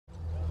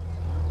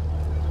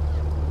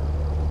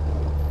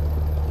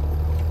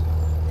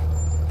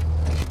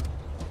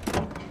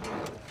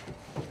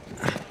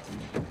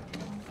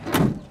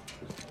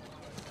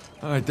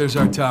Alright, there's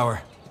our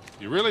tower.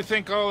 You really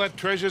think all that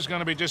treasure's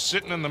gonna be just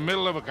sitting in the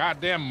middle of a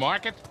goddamn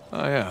market?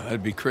 Oh yeah,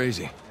 that'd be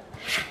crazy.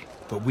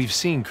 But we've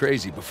seen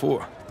crazy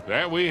before.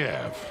 That we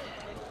have.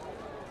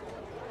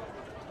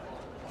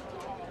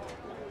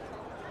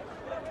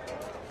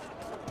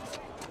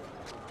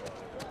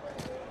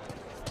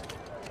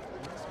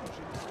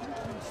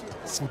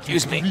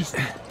 Excuse me.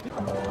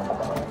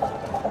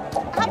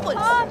 Apples.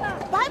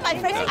 Buy my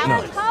fresh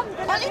apples.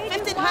 Only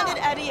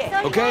 1,500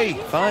 REA. Okay,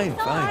 fine.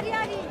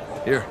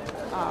 Here.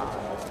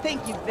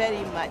 Thank you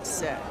very much,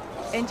 sir.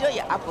 Enjoy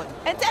your apple.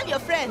 And tell your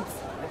friends.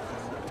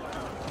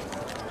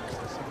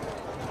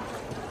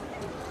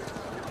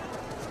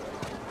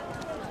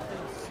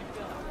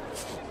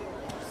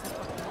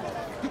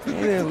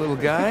 Hey there, little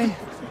guy.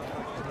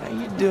 How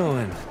you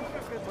doing?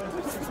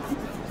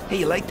 Hey,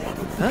 you like that?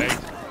 Huh? Hey,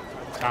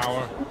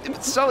 tower.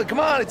 Sully, come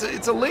on,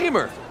 it's a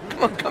lemur.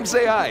 Come on, come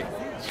say hi.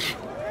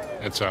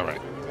 That's all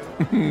right.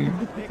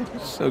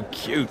 So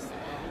cute.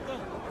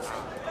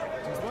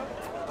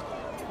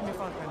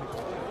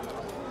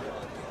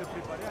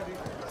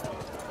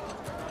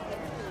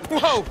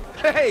 Whoa!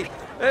 Hey!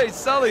 Hey,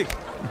 Sully!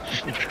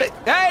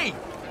 Hey!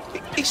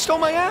 He stole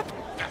my app?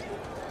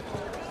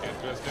 Can't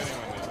trust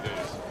anyone these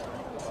days.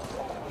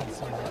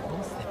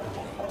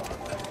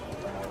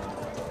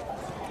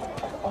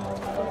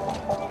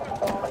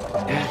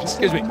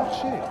 Excuse me.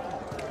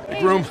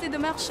 Big room.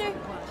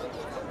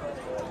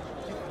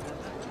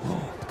 Whoa,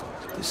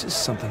 this is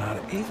something out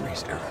of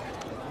Avery's era.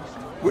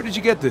 Where did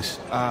you get this?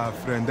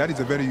 Friend, that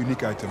is a very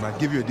unique item. I'll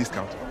give you a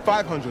discount.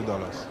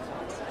 $500.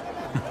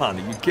 Come on,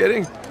 are you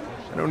kidding?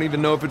 I don't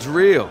even know if it's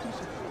real.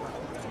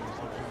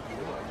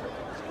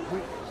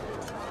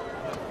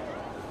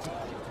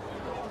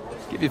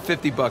 Give you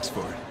 $50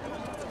 for it.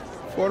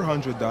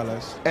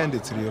 $400, and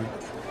it's real.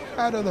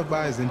 I don't know if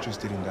I is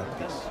interested in that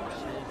piece.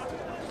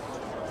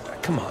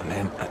 Come on,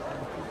 man.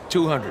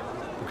 200,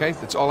 okay?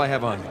 That's all I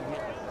have on me.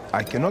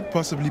 I cannot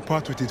possibly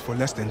part with it for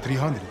less than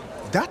 300.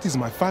 That is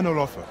my final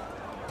offer.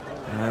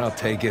 All right, I'll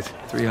take it.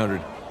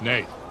 300.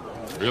 Nate,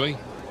 really?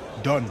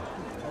 Done.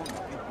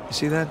 You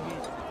see that?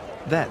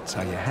 That's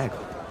how you haggle.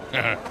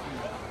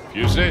 If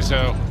you say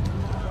so.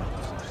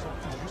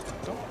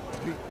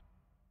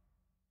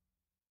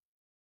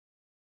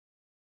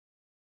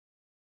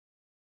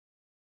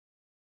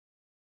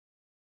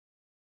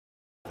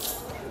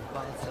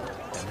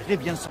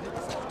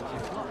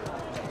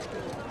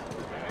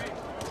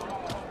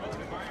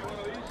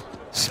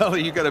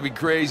 Sully, you gotta be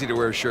crazy to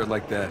wear a shirt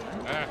like that.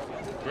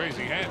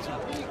 Crazy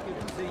handsome.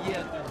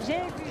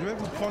 Je vais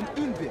vous prendre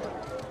une bière.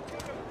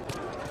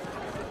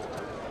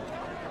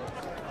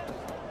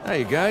 Hey,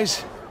 you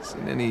guys.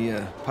 Seen any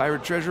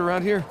pirate treasure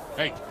around here?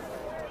 Hey,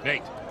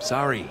 Nate.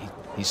 Sorry,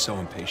 he's so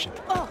impatient.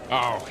 Oh,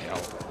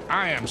 hell.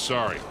 I am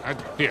sorry.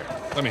 Here,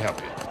 let me help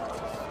you.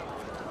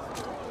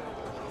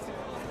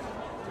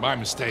 My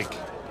mistake.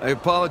 I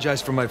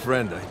apologize for my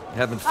friend. I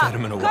haven't fed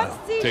him in a while.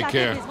 Take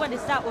care.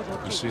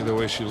 You see the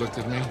way she looked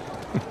at me?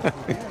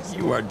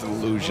 You are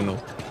delusional.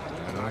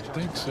 I don't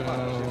think so.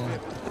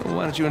 Well,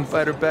 why don't you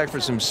invite her back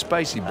for some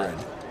spicy bread?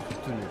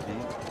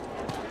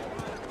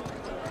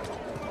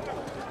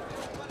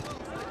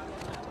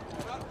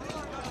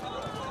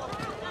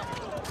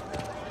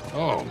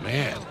 Oh,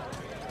 man.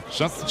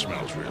 Something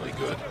smells really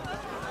good.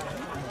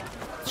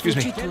 Excuse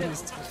me.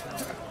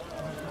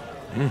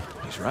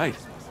 He's right.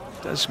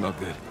 It does smell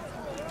good.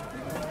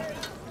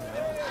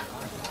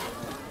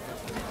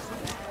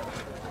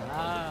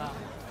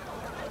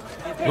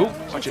 Oh,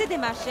 watch it.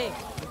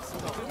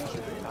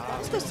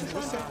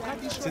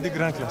 C'est des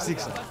grands classiques,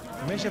 ça.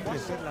 Mais je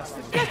préfère la...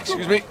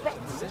 Excuse me.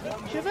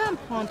 Je vais en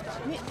prendre.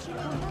 Mais...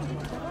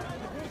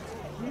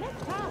 Vous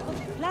n'êtes pas à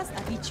votre place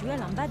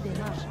habituelle en bas des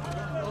marches.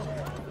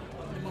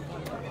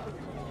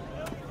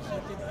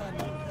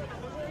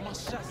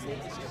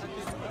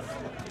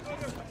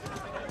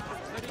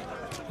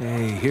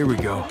 Hey, here we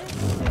go.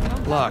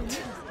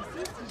 Locked.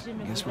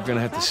 Guess we're gonna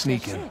have to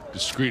sneak in.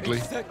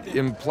 Discreetly.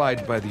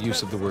 Implied by the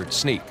use of the word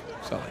sneak.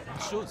 Sully.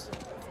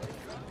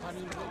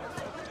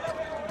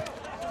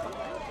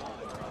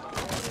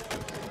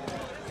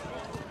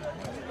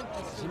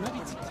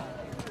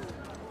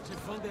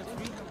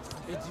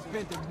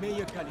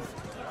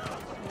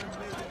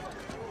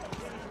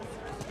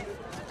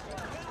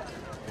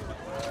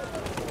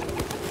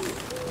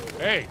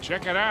 Hey,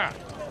 check it out.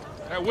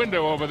 That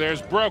window over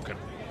there's broken.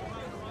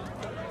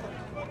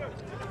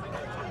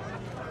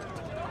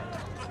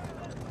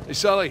 Hey,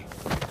 Sully.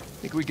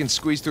 Think we can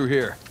squeeze through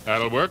here.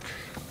 That'll work.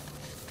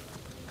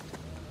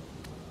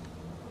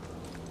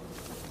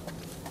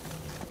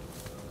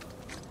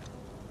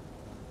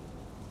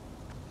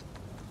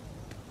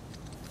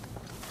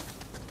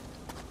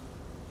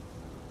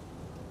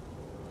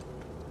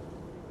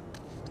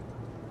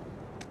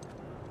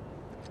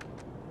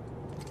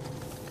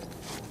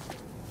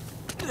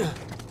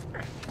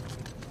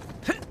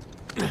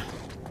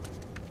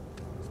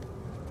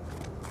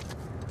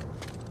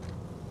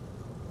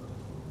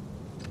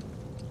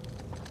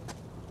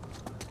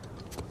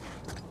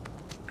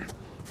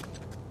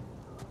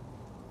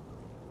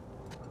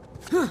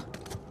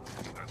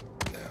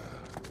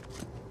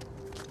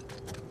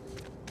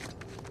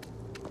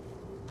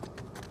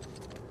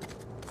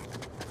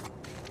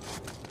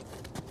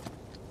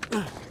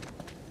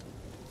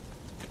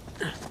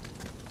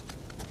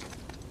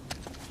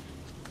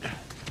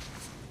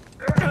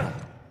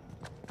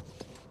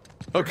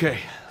 Okay,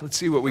 let's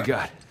see what we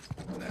got.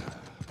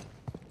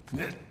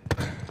 This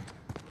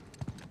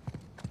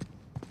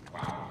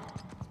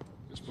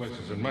place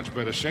is in much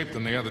better shape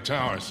than the other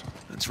towers.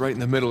 It's right in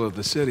the middle of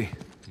the city.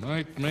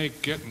 Might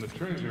make getting the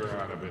treasure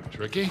out of it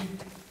tricky.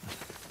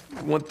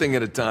 One thing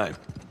at a time.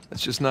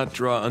 Let's just not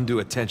draw undue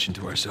attention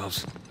to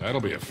ourselves.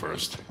 That'll be a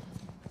first.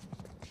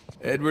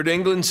 Edward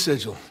England's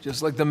sigil,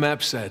 just like the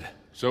map said.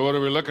 So what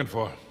are we looking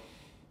for?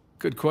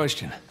 Good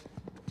question.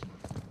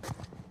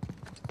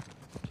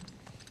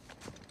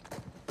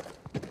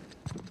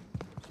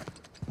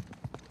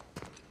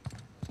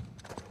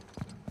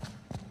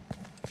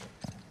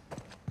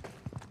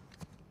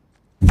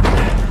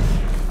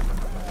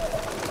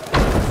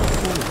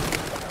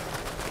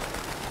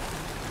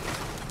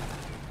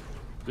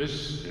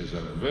 This is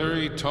a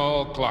very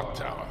tall clock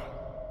tower.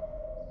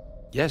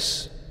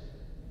 Yes.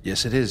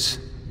 Yes, it is.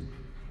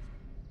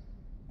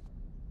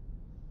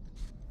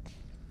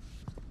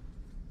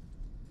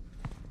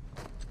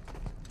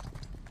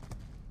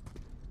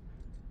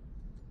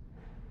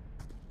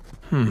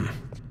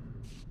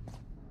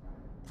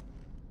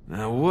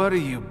 Now, what do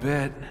you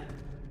bet?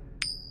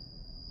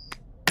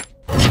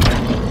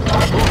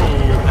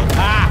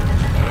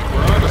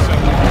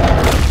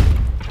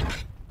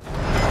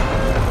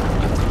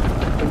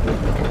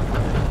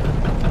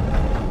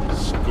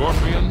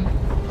 Scorpion?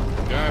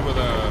 Guy with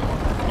a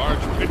large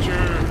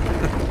pitcher?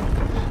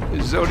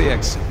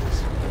 Zodiac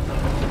symbols.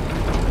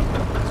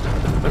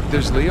 Look,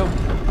 there's Leo.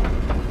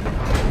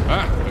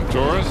 And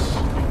Taurus?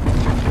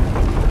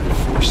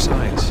 4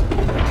 signs.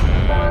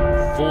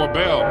 4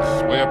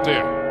 bells, way up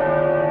there.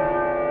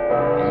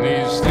 And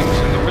these things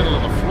in the middle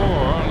of the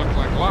floor look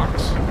like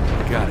locks.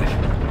 Got it.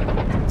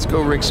 Let's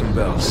go ring some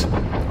bells.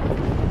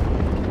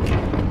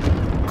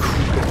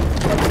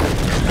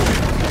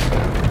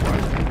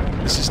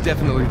 This is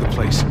definitely the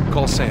place.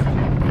 Call Sam.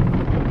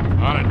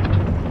 On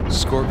it.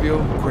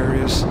 Scorpio,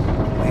 Aquarius,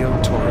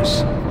 Leo,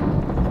 Taurus.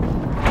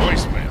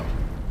 Voicemail.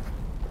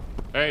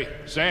 Hey,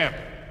 Sam.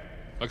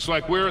 Looks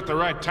like we're at the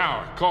right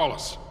tower. Call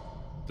us.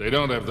 They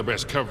don't have the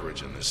best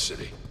coverage in this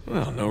city.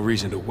 Well, no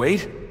reason to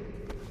wait.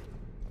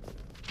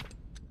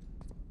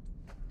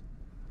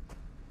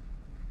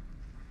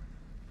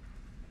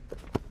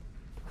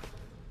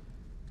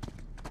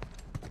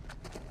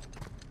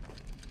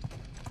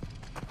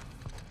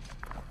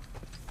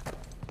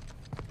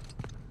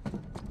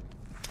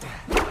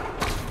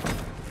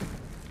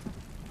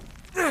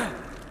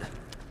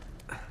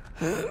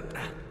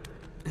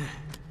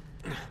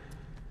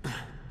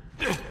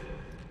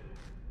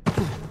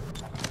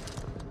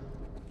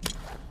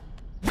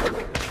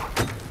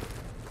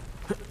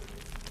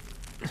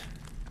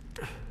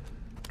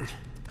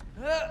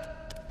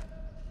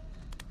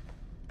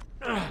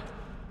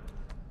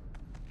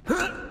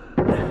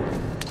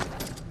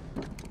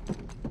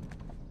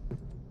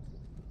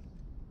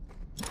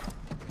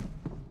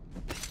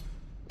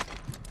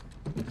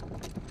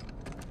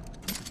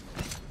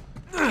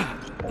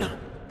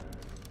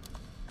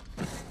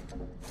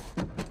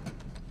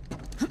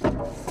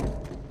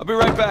 I'll be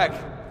right back.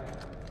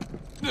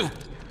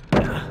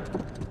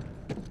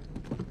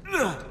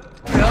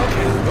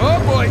 Oh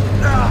boy!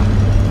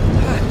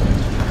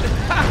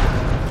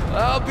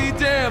 I'll be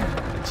damned.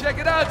 Check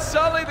it out,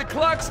 Sully. The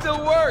clock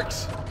still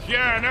works.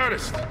 Yeah, I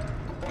noticed.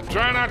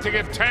 Try not to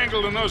get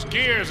tangled in those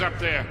gears up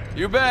there.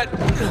 You bet.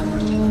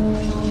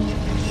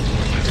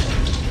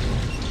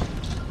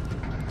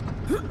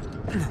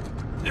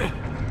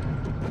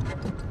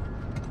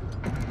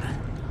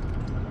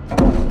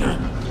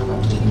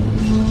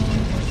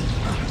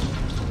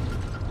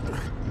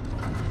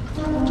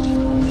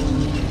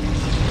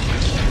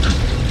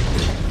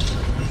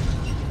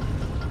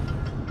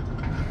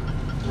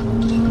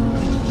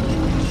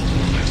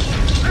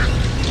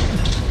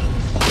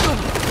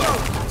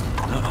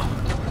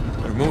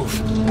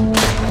 Move.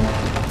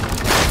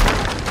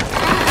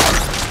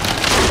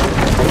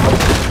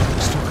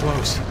 It's too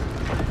close.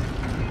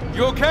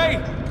 You okay?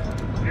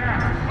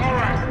 Yeah, all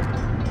right.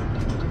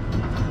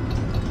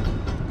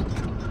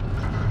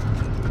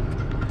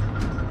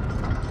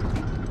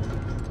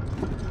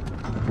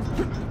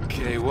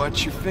 Okay,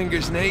 watch your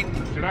fingers, Nate.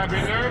 Should I be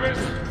nervous?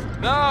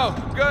 No,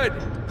 good.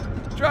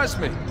 Trust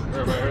me.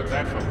 Where have I heard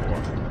that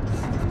before?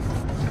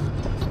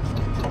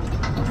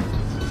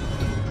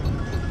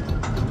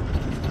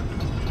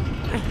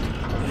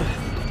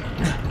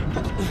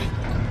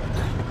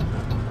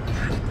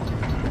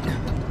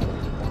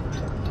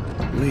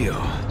 Leo.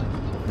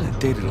 I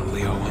dated a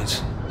Leo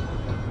once.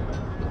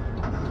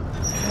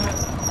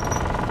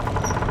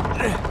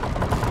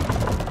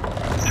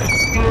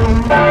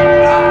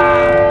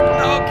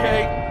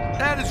 Okay,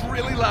 that is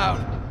really loud.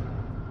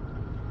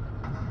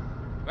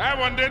 That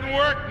one didn't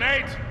work,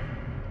 Nate.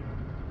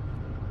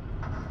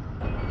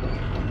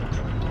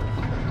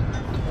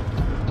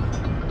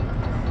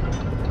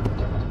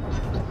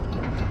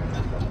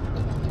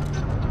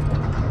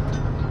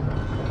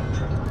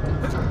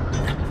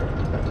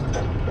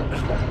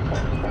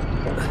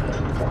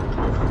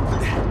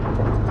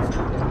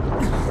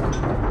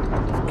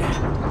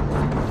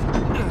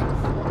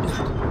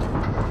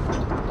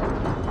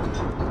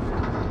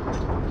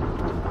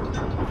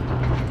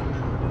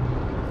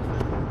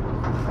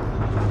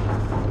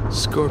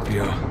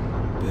 Scorpio.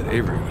 Bet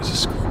Avery was a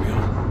Scorpio.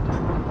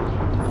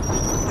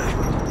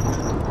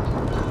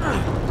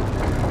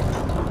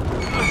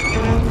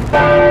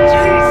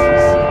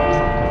 Jesus!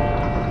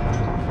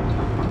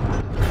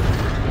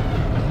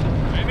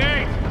 Hey,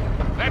 Nate!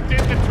 That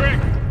did the trick!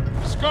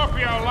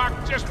 Scorpio lock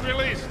just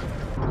released.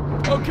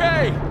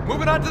 Okay,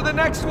 moving on to the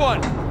next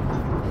one.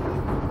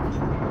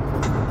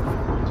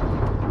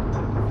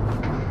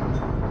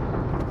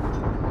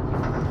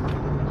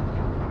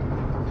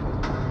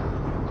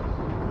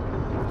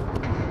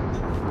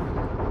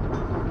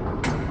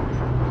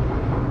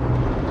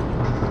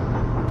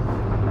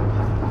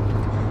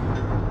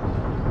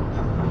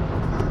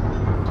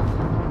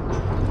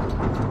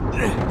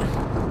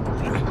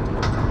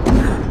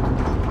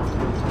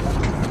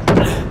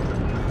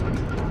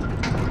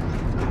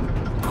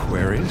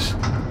 Aquarius,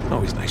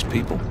 always nice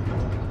people.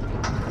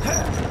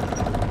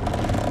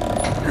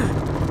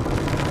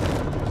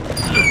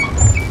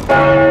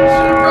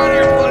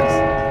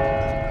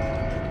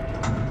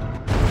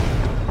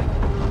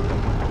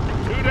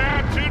 Two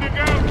down, two to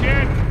go,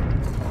 kid.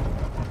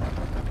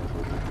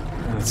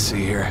 Let's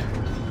see here.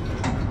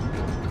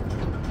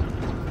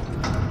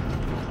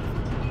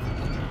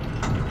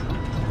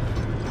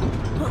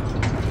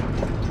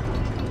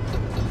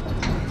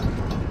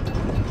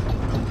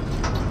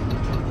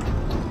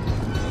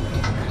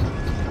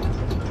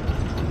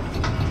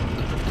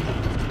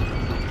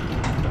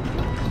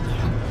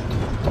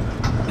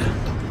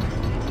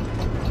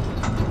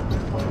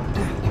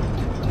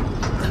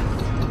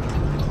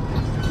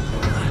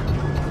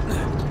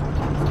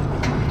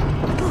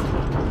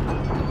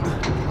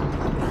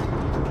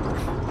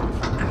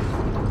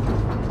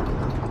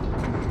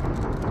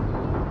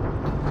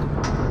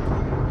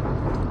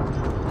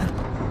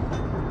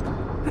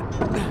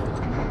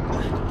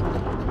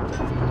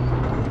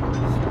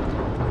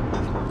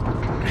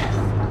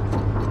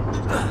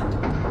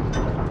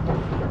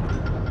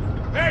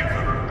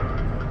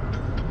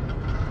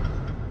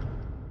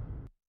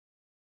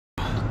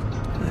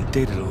 I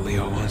dated a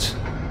Leo once.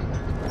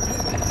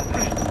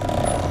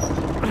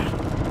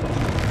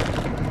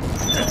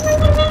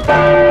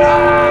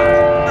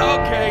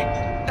 Okay,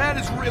 that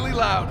is really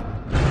loud.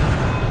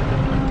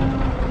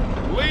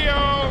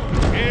 Leo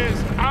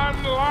is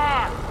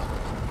unlocked.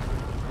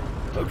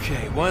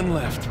 Okay, one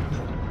left.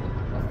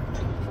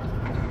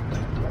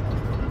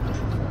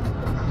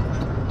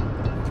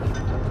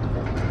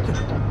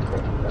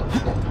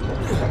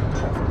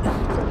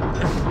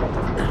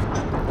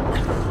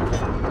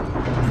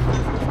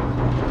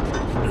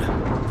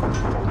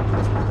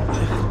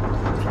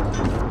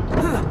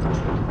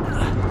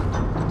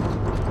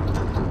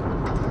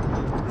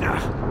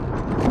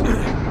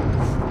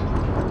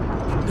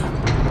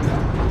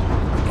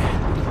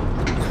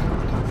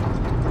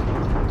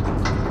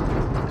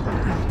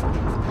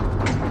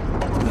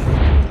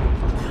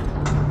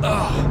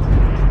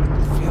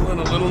 Feeling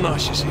a little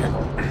nauseous here.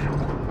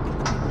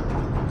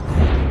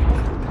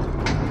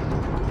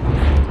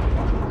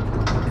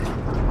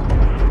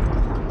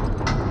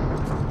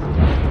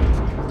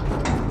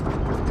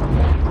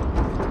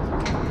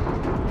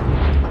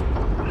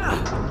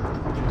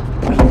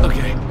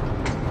 Okay,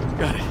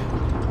 got it.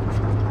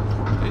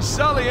 Hey,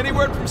 Sully, any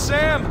word from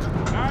Sam?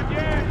 Not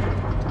yet.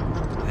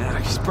 Yeah,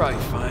 he's probably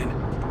fine.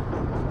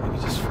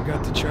 Maybe just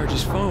forgot to charge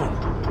his phone.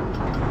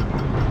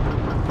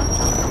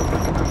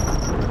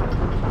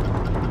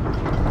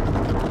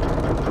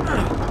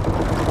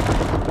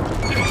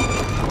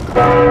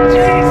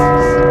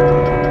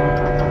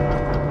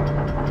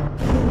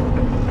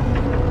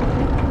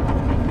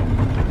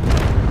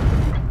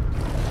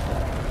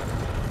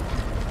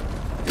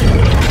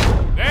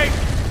 Nate,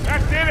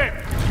 that did it.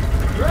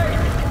 Great!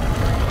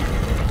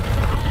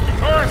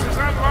 Doors is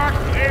unlocked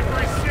and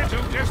Avery Situ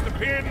just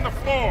appeared in the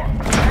floor.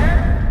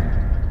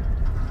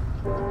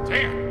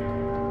 Damn.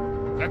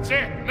 That's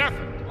it.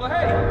 Nothing. Well,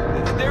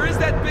 hey, there is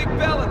that big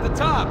bell at the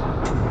top.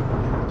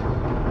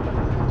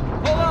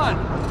 Hold on,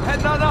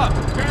 heading on up.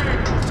 Okay.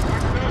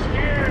 Lock those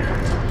gears.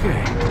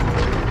 Okay,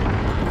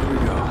 here we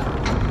go.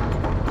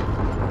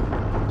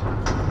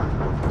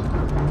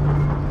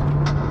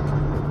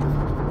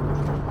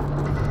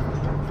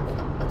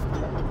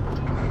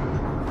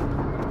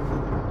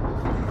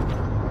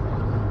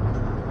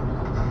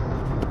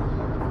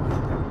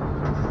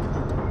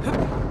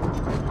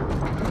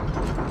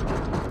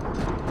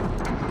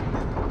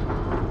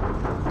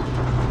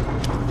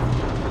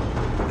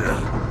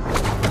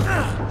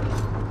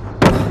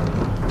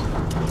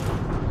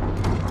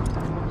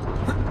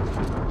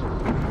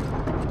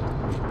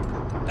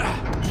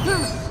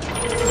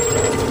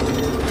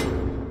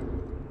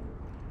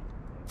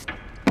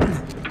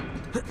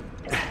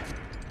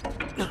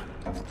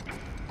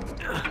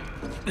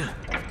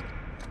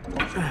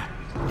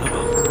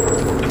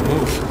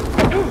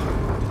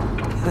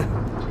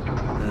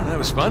 That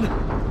was fun.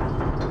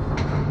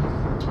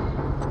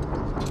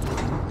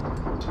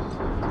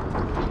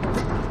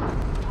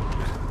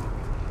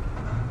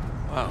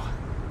 Wow.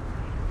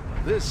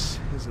 This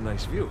is a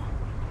nice view.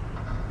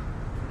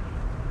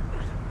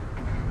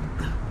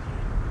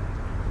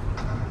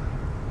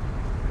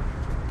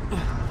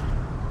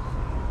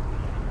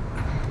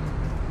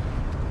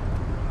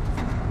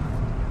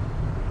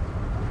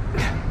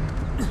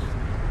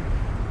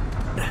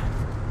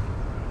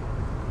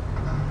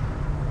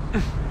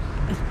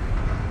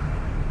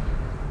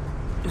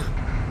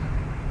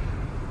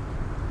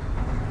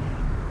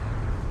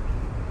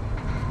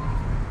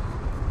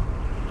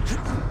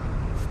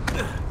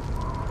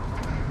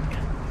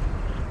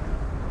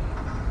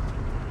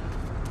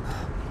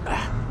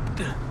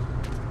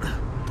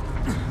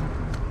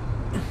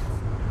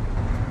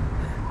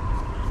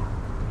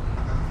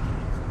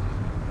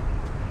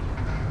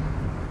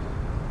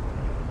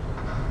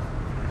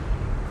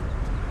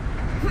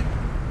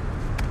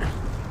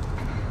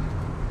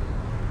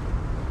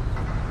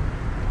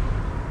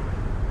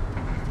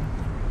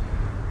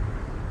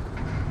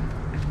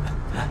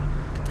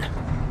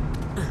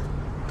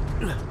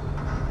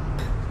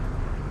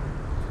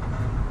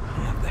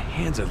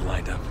 transit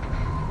lined up.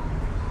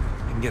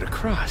 I can get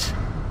across.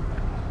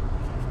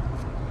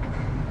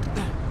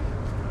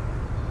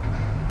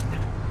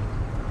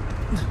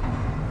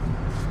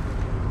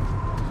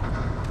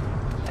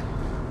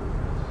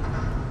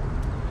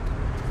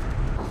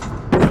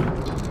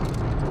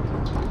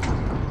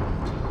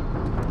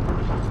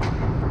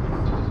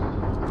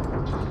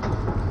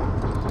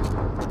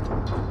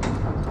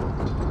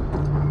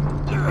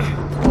 Here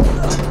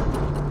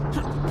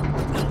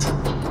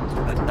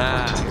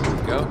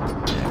we go.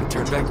 I can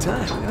turn back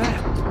time. Look at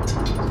that.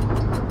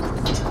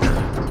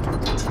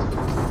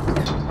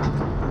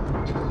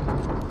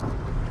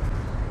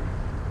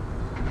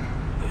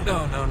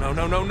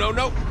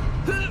 No.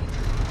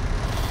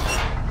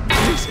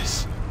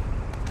 Jesus.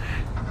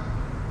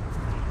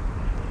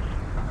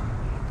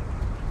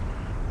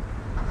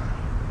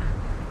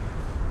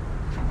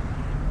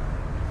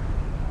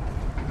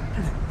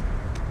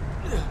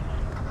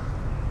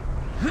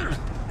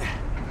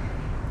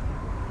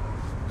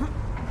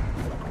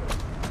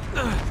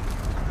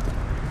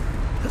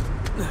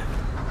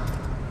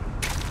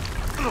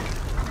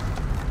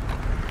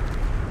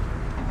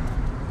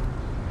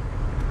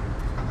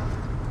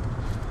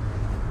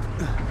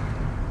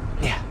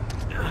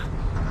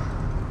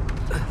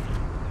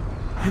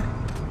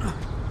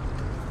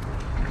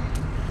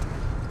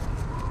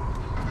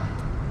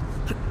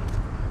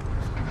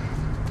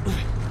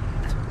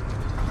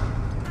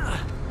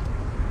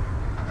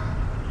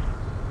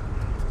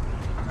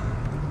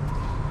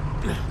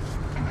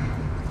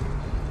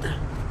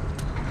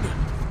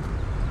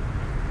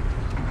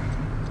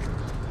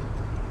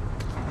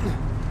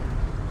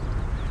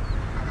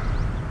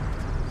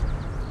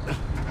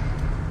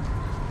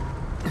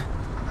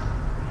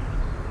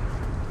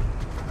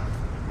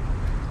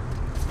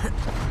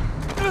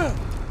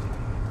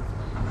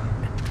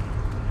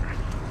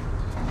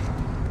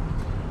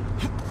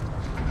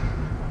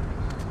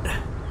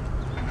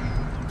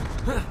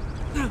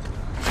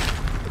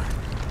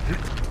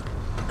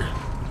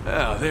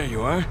 Oh, there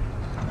you are.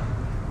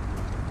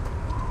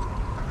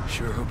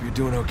 Sure hope you're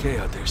doing okay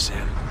out there,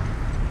 Sam.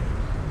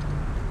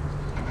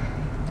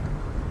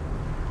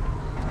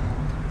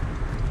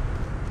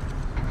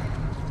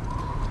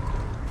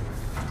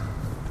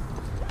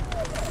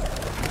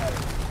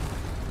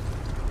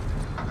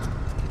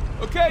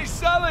 Okay,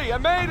 Sully, I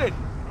made it!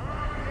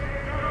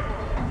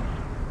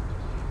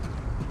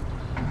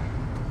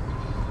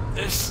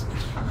 This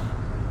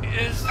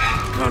is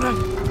gonna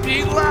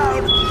be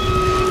loud!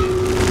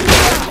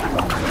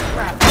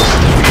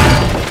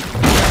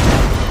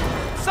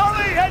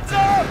 Sully, heads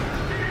up!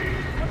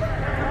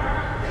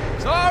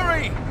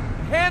 Sorry!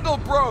 Handle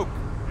broke!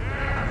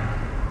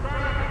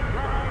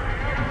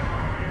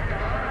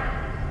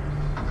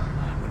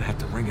 I'm gonna have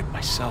to ring it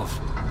myself.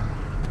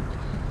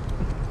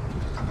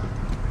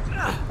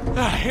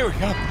 Here we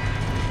go.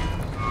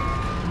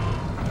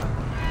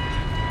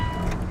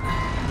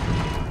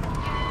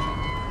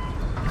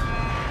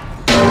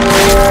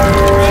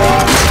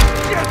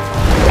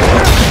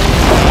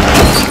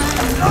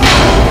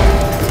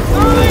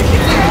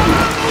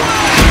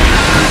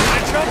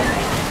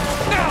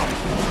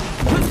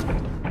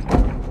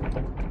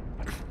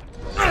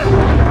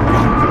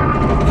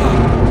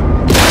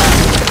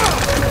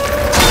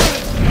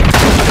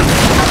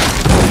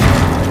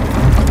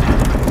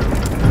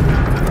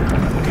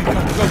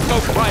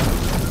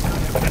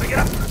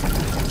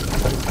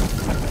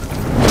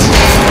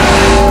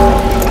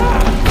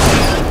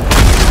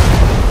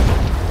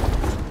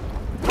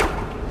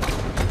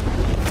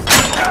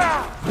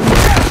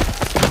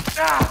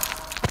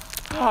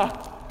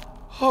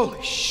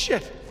 Holy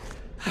shit!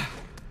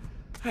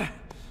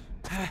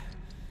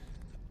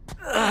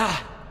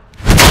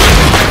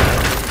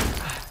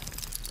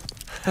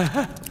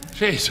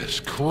 Jesus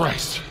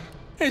Christ.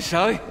 Hey,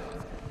 Sully.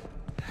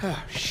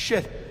 Oh,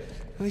 shit.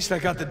 At least I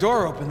got the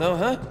door open, though,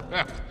 huh?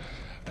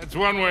 That's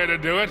one way to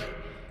do it.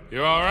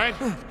 You all right?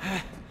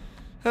 I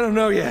don't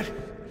know yet.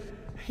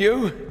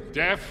 You?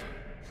 Deaf?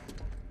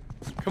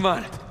 Come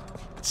on.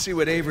 Let's see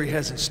what Avery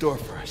has in store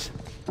for us.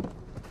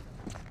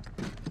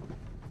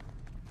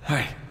 All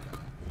right.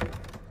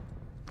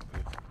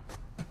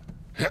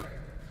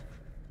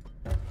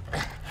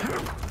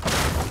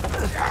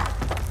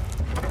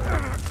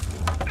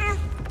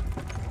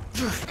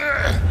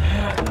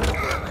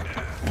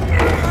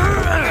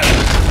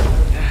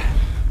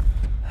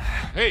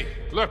 Hey,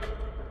 look.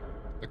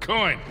 The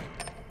coin.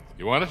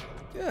 You want it?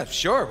 Yeah,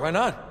 sure. Why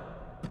not?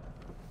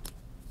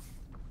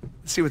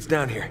 Let's see what's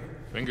down here.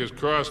 Fingers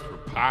crossed for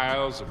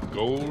piles of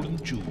gold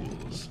and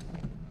jewels.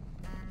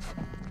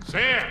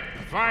 Sam,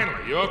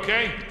 finally, you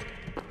okay?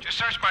 Just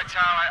searched my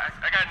tower.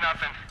 I got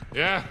nothing.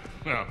 Yeah?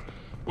 Well,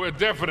 we're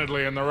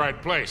definitely in the right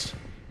place.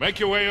 Make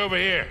your way over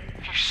here.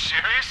 You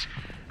serious?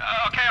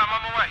 Okay, I'm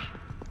on my way.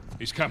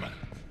 He's coming.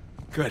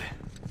 Good.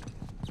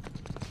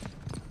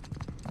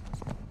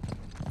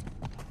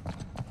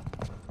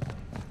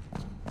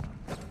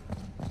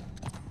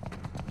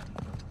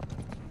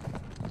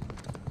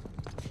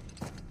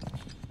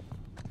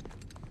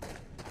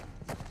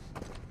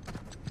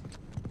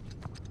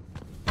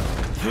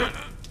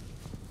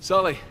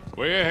 Sully.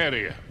 Way ahead of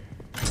you.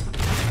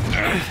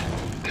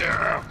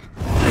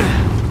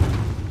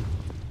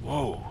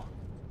 Whoa.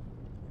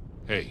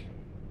 Hey,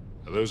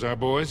 are those our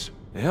boys?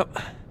 Yep.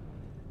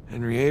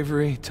 Henry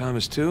Avery,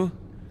 Thomas too.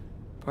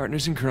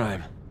 Partners in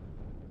crime.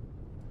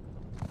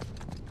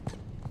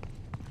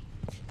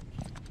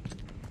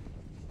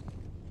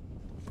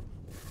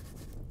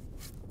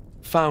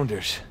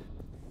 Founders.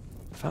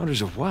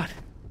 Founders of what?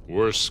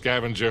 Worst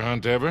scavenger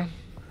hunt ever?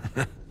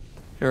 There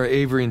are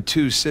Avery and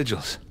 2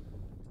 sigils.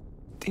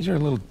 These are a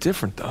little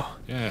different, though.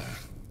 Yeah,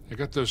 they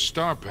got those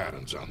star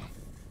patterns on them.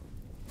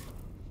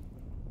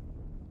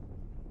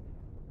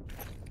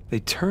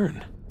 They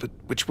turn, but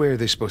which way are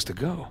they supposed to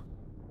go?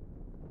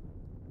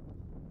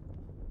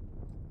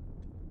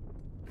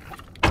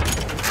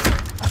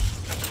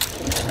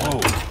 Whoa.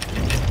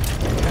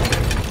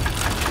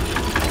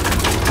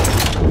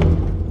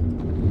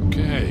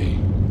 Okay.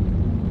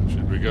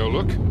 Should we go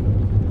look?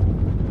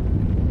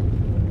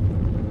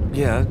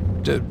 Yeah,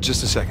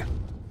 just a second.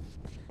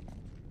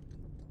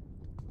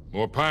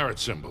 More pirate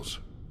symbols.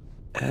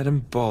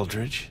 Adam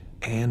Baldridge,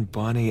 Anne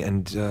Bonny,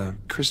 and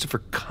Christopher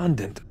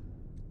Condent.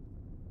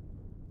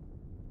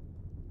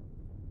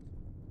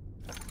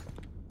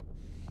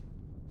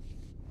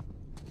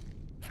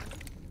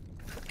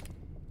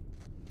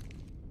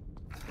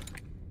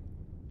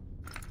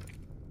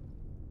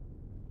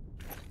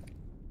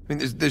 I mean,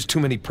 there's too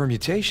many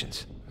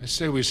permutations. I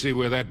say we see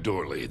where that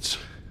door leads.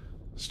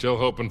 Still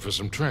hoping for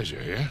some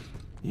treasure, yeah?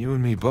 You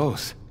and me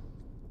both.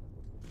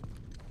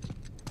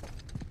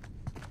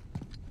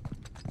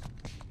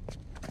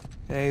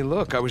 Hey,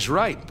 look, I was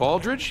right.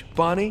 Baldridge,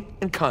 Bonny,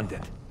 and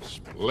Condent.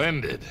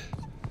 Splendid.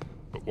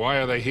 But why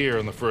are they here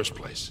in the first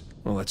place?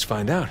 Well, let's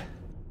find out.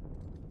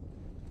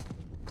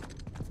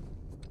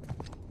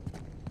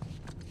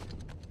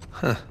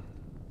 Huh.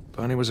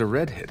 Bonny was a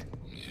redhead.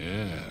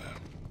 Yeah.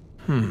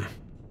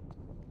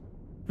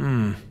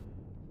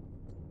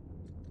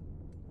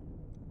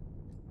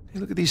 Hey,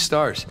 look at these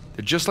stars.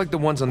 They're just like the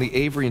ones on the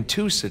Avery and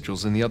 2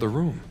 sigils in the other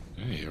room.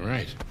 Hey, you're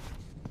right.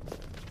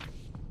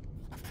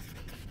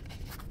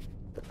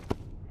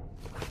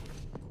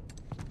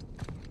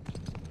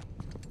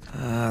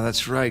 Ah,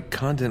 that's right.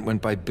 Condent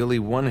went by Billy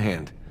One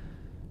Hand.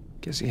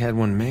 Guess he had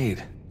one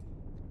made.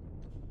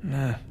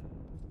 Nah.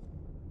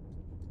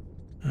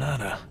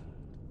 Nada.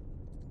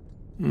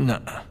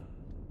 Nuh-uh.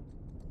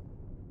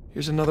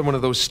 Here's another one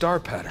of those star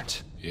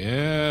patterns.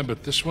 Yeah,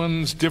 but this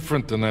one's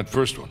different than that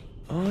first one.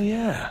 Oh,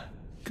 yeah.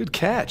 Good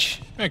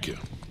catch. Thank you.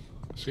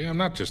 See, I'm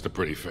not just a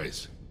pretty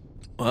face.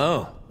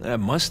 Wow, that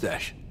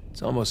mustache.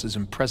 It's almost as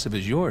impressive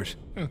as yours.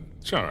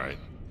 It's all right.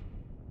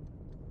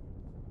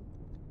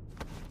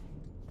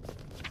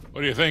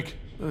 What do you think?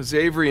 Those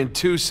Avery and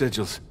 2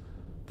 sigils.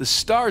 The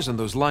stars on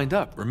those lined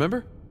up,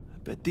 remember? I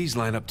bet these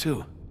line up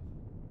too.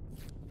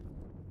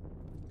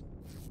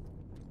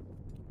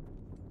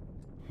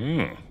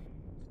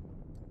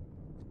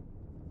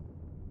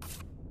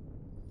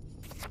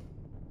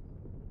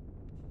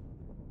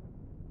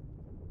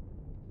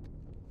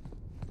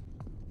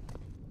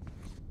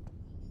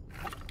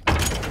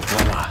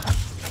 Voila.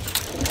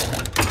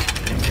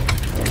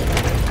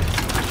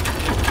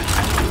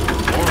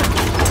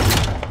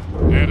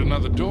 Add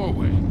another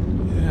doorway.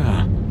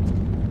 Yeah.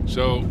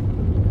 So,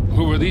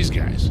 who are these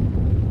guys?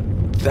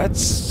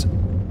 That's...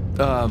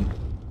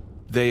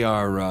 They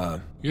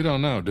are, You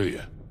don't know, do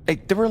you?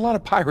 Hey, there were a lot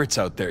of pirates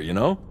out there, you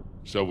know?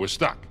 So we're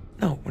stuck.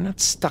 No, we're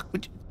not stuck.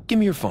 Give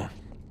me your phone.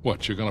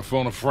 What, you're gonna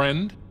phone a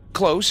friend?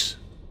 Close.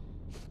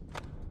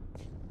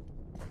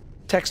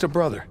 Text a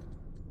brother.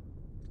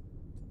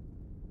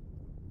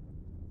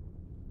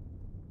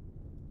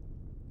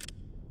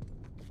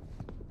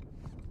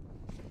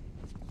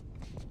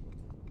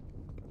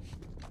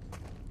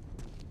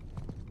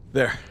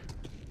 There.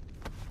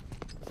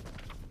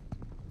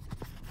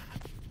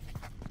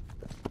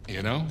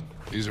 You know,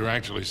 these are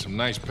actually some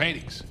nice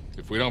paintings.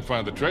 If we don't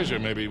find the treasure,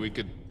 maybe we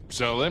could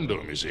sell them to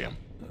a museum.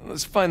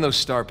 Let's find those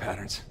star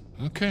patterns.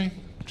 Okay,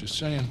 just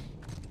saying.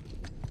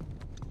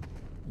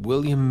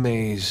 William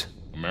Mays.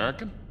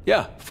 American?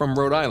 Yeah, from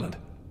Rhode Island.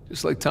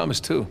 Just like Thomas,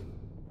 too.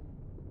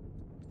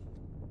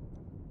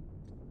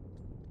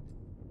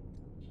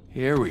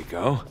 Here we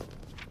go.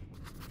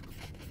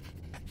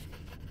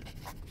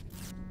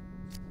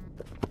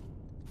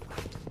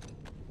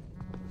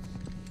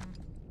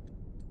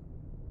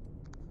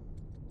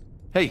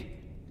 Hey,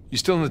 you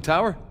still in the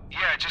tower?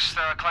 Yeah, just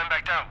climb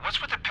back down. What's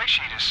with the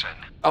picture you just sent?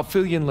 I'll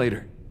fill you in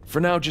later.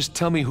 For now, just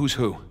tell me who's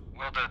who.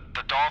 Well,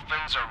 the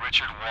dolphins are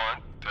Richard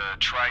Want, the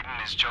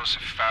trident is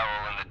Joseph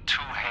Farrell, and the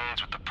 2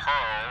 hands with the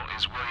pearl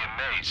is William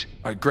Mays.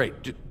 All right, great.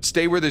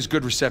 Stay where there's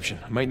good reception.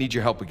 I might need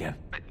your help again.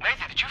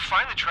 Nathan, did you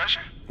find the treasure?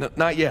 No,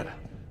 not yet,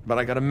 but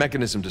I got a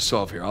mechanism to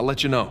solve here. I'll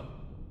let you know.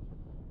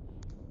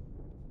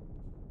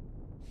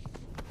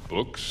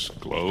 Books,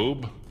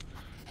 globe.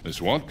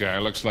 This one guy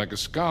looks like a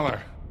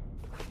scholar.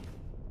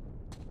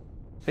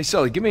 Hey,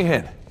 Sully, give me a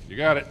hand. You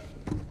got it.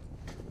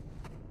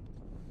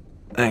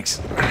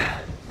 Thanks.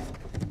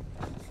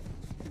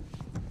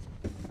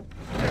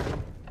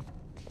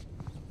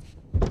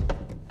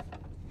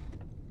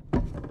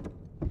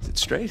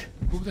 straight?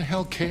 Who the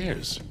hell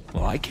cares?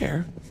 Well, I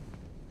care.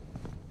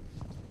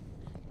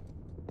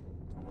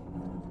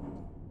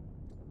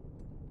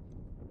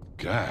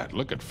 God,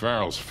 look at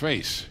Farrell's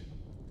face.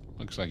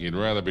 Looks like he'd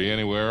rather be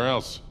anywhere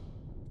else.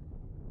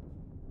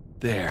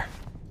 There.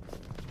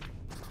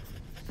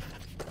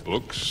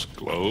 Books,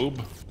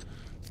 globe.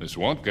 This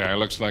Want guy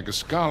looks like a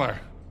scholar.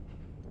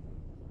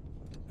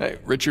 Hey,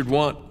 Richard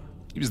Want.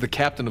 He was the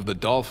captain of the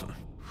Dolphin.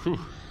 Whew.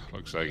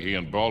 Looks like he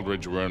and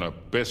Baldridge were in a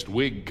best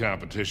wig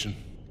competition.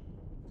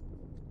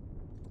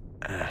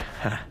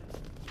 Uh-huh.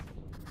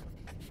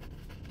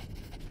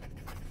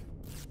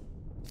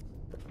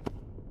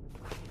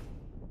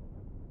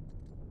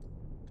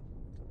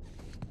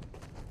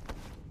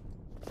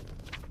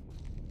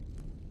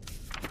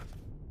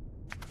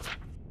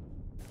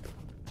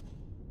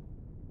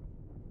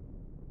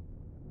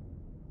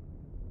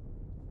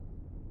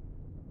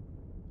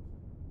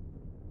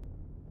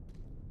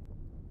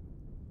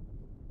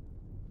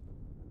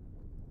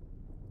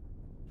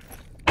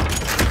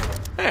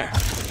 There.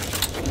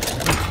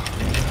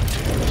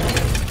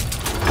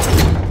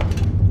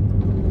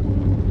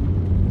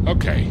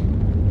 Okay.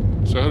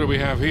 So who do we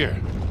have here?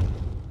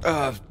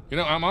 You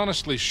know, I'm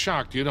honestly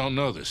shocked you don't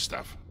know this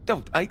stuff.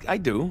 No, I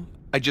do.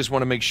 I just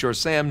want to make sure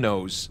Sam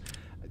knows.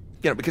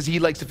 You know, because he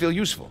likes to feel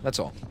useful, that's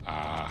all.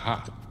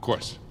 Aha, of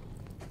course.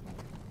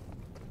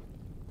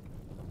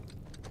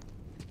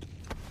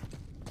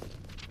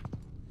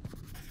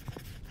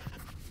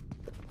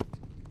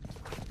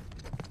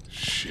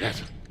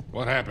 Shit.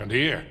 What happened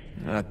here?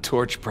 A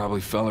torch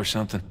probably fell or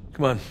something.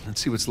 Come on,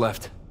 let's see what's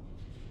left.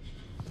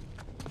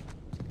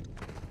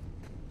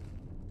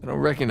 I don't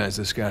recognize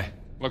this guy.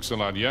 Looks a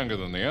lot younger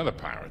than the other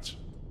pirates.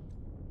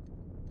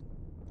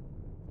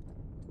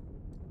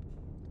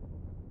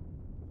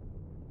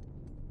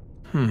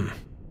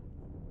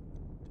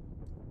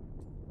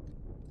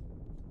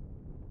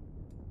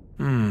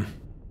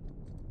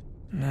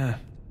 Nah.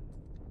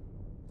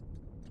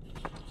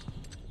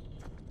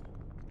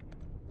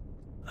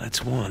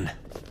 That's one.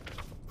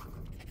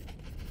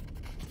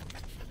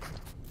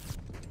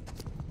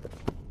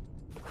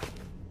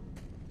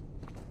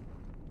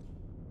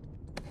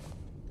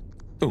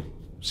 Oh,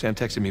 Sam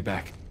texted me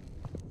back.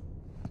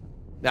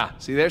 Ah,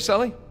 see there,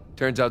 Sully?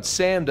 Turns out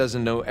Sam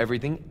doesn't know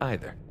everything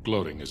either.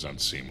 Gloating is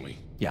unseemly.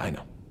 Yeah, I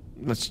know.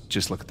 Let's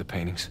just look at the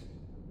paintings.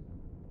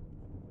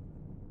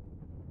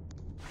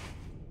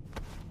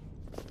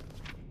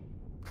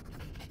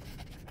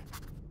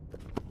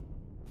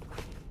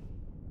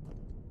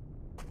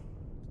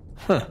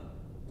 Huh.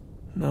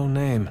 No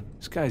name.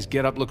 This guy's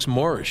getup looks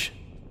Moorish.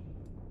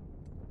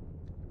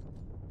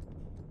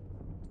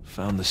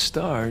 Found the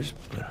stars,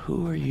 but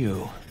who are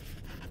you?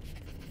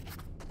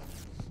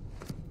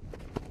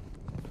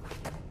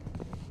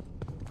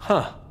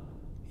 Huh.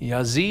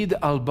 Yazid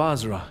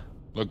al-Basra.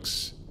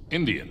 Looks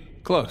Indian.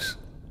 Close.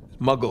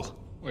 Muggle.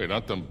 Wait,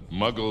 aren't the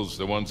Muggles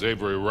the ones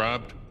Avery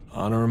robbed?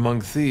 Honor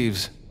among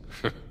thieves.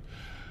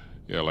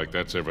 Yeah, like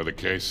that's ever the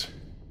case.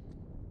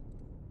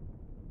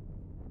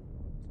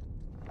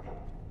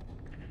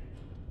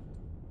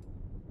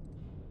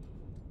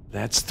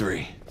 That's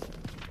three.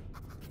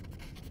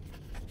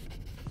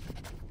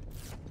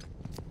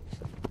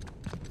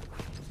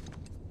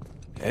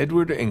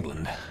 Edward,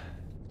 England.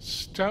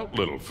 Stout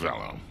little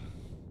fellow.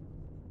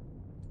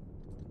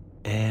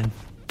 And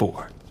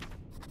four.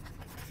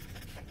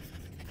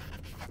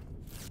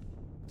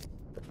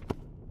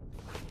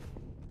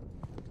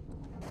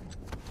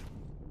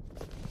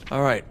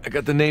 All right, I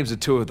got the names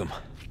of two of them.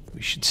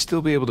 We should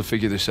still be able to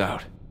figure this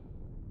out.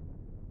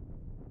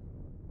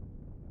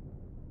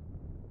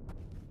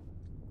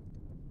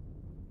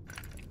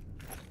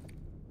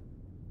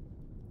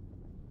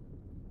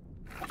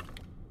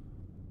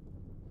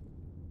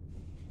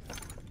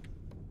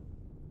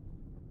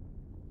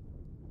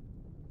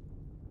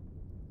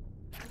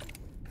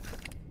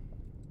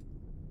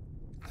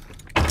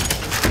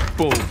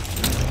 Boom.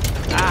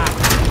 Ah!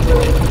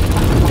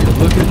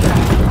 Look at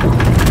that.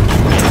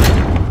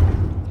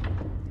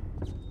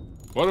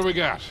 What do we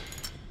got?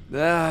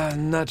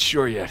 Not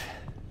sure yet.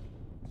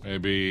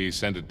 Maybe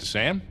send it to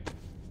Sam?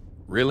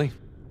 Really?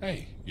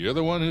 Hey, you're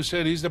the one who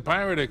said he's the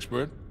pirate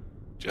expert.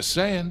 Just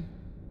saying.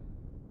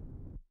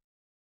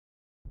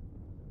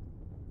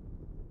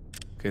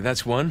 Okay,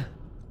 that's one.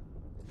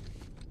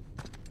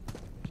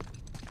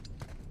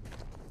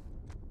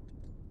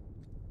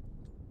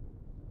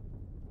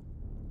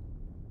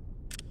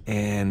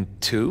 And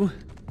two.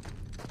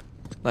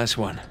 Last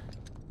one.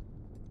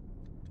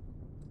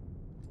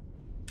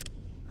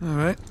 All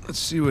right, let's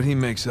see what he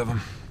makes of them.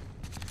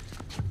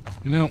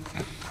 You know,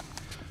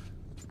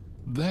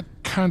 that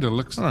kind of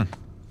looks... Hold on.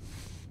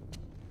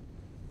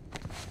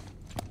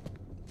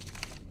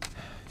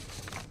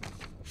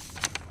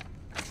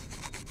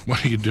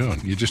 What are you doing?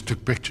 You just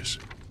took pictures.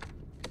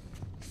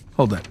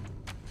 Hold that.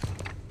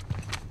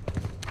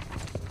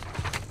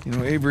 You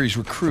know, Avery's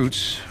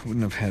recruits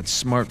wouldn't have had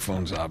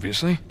smartphones,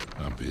 obviously.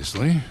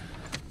 Obviously.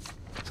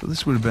 So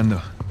this would have been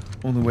the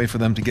only way for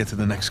them to get to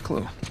the next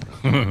clue.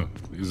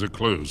 These are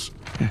clues.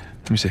 Here,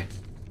 let me see.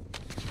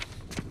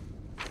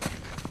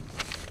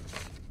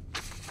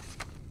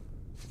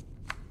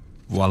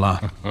 Voila.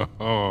 Oh,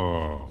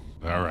 all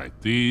right.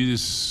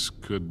 These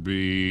could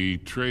be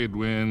trade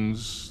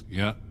winds.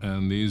 Yeah,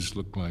 and these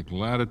look like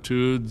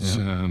latitudes,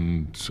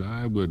 and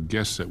I would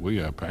guess that we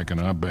are packing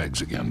our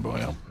bags again,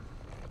 Boyle.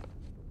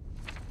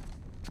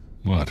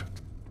 What?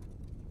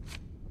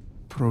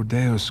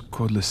 Prodeus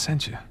quod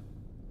licentia.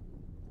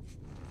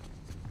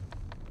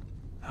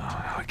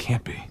 Oh, no, it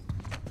can't be.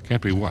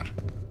 Can't be what?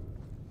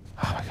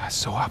 Oh my God, it's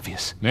so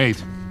obvious.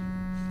 Nate.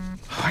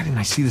 Why didn't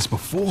I see this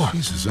before?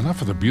 Jesus,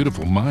 enough of the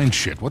beautiful mind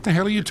shit. What the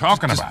hell are you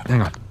talking about?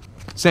 Hang on.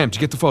 Sam, did you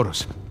get the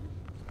photos?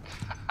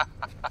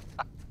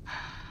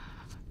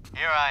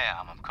 Here I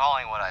am. I'm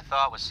calling what I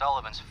thought was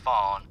Sullivan's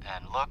phone,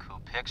 and look who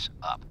picks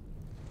up.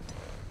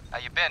 How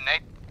you been,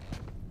 Nate?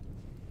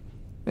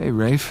 Hey,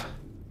 Rafe.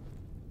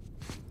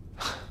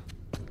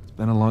 It's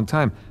been a long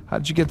time. How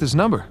did you get this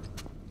number?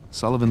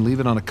 Sullivan leave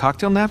it on a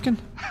cocktail napkin?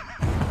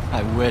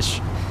 I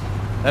wish.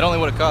 That only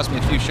would have cost me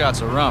a few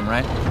shots of rum,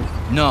 right?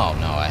 No,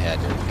 I had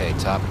to pay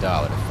top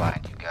dollar to find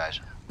you guys.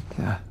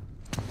 Yeah.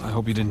 I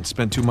hope you didn't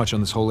spend too much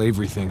on this whole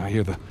Avery thing. I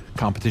hear the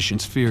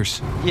competition's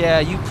fierce. Yeah,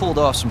 you pulled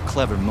off some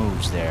clever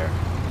moves there.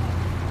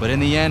 But in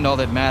the end, all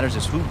that matters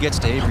is who gets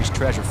to Avery's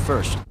treasure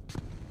first.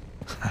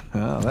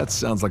 Well, that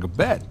sounds like a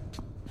bet.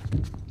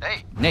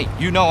 Hey, Nate,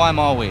 you know I'm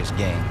always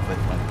game, but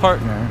my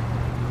partner,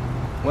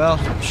 well,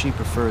 she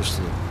prefers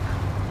to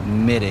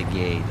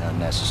mitigate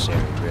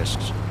unnecessary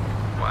risks.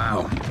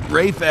 Wow.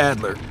 Rafe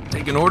Adler,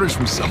 taking orders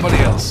from somebody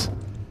else.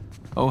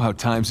 Oh, how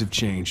times have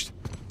changed.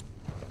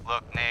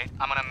 Look, Nate,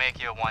 I'm gonna make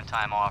you a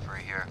one-time offer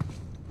here.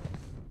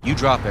 You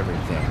drop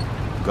everything.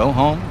 Go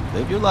home,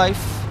 live your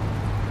life.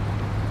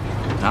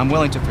 And I'm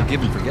willing to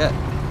forgive and forget.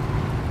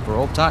 For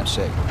old time's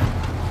sake.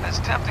 As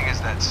tempting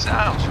as that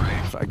sounds,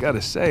 Rafe. I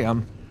gotta say,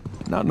 I'm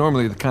not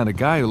normally the kind of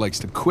guy who likes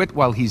to quit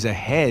while he's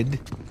ahead.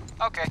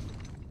 Okay.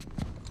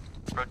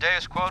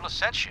 Prodeus quod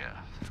licentia,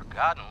 for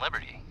God and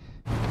liberty.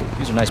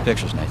 These are nice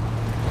pictures, Nate.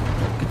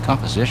 Good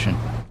composition.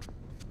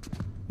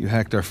 You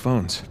hacked our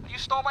phones. You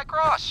stole my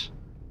cross.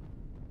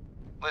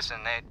 Listen,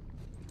 Nate.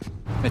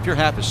 If you're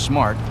half as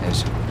smart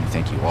as you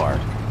think you are,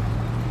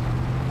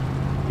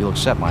 you'll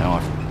accept my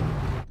offer.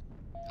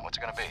 What's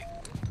it gonna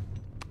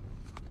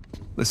be?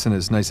 Listen,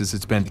 as nice as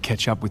it's been to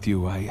catch up with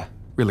you, I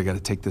really gotta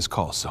take this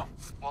call, so...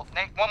 Well,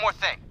 Nate, one more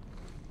thing.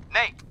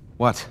 Nate!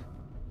 What?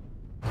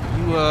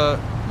 You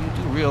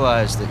do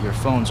realize that your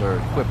phones are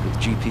equipped with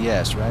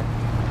GPS, right?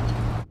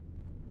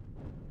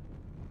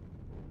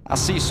 I'll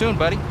see you soon,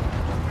 buddy.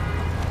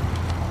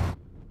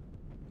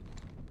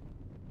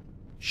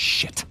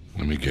 Shit.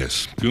 Let me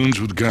guess. Goons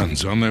with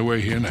guns on their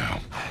way here now.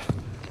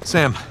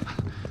 Sam.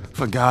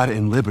 For God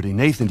and liberty.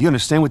 Nathan, do you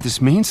understand what this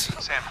means?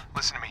 Sam,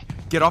 listen to me.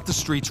 Get off the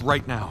streets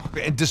right now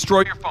and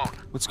destroy Your phone.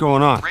 What's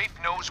going on? Rafe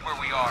knows where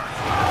we are.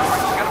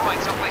 You gotta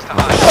find someplace to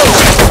hide.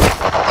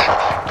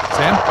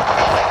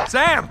 Sam?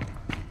 Sam!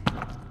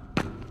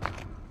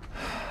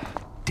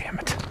 Damn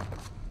it.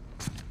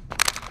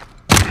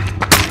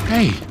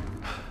 Hey!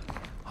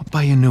 I'll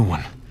buy you a new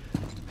one.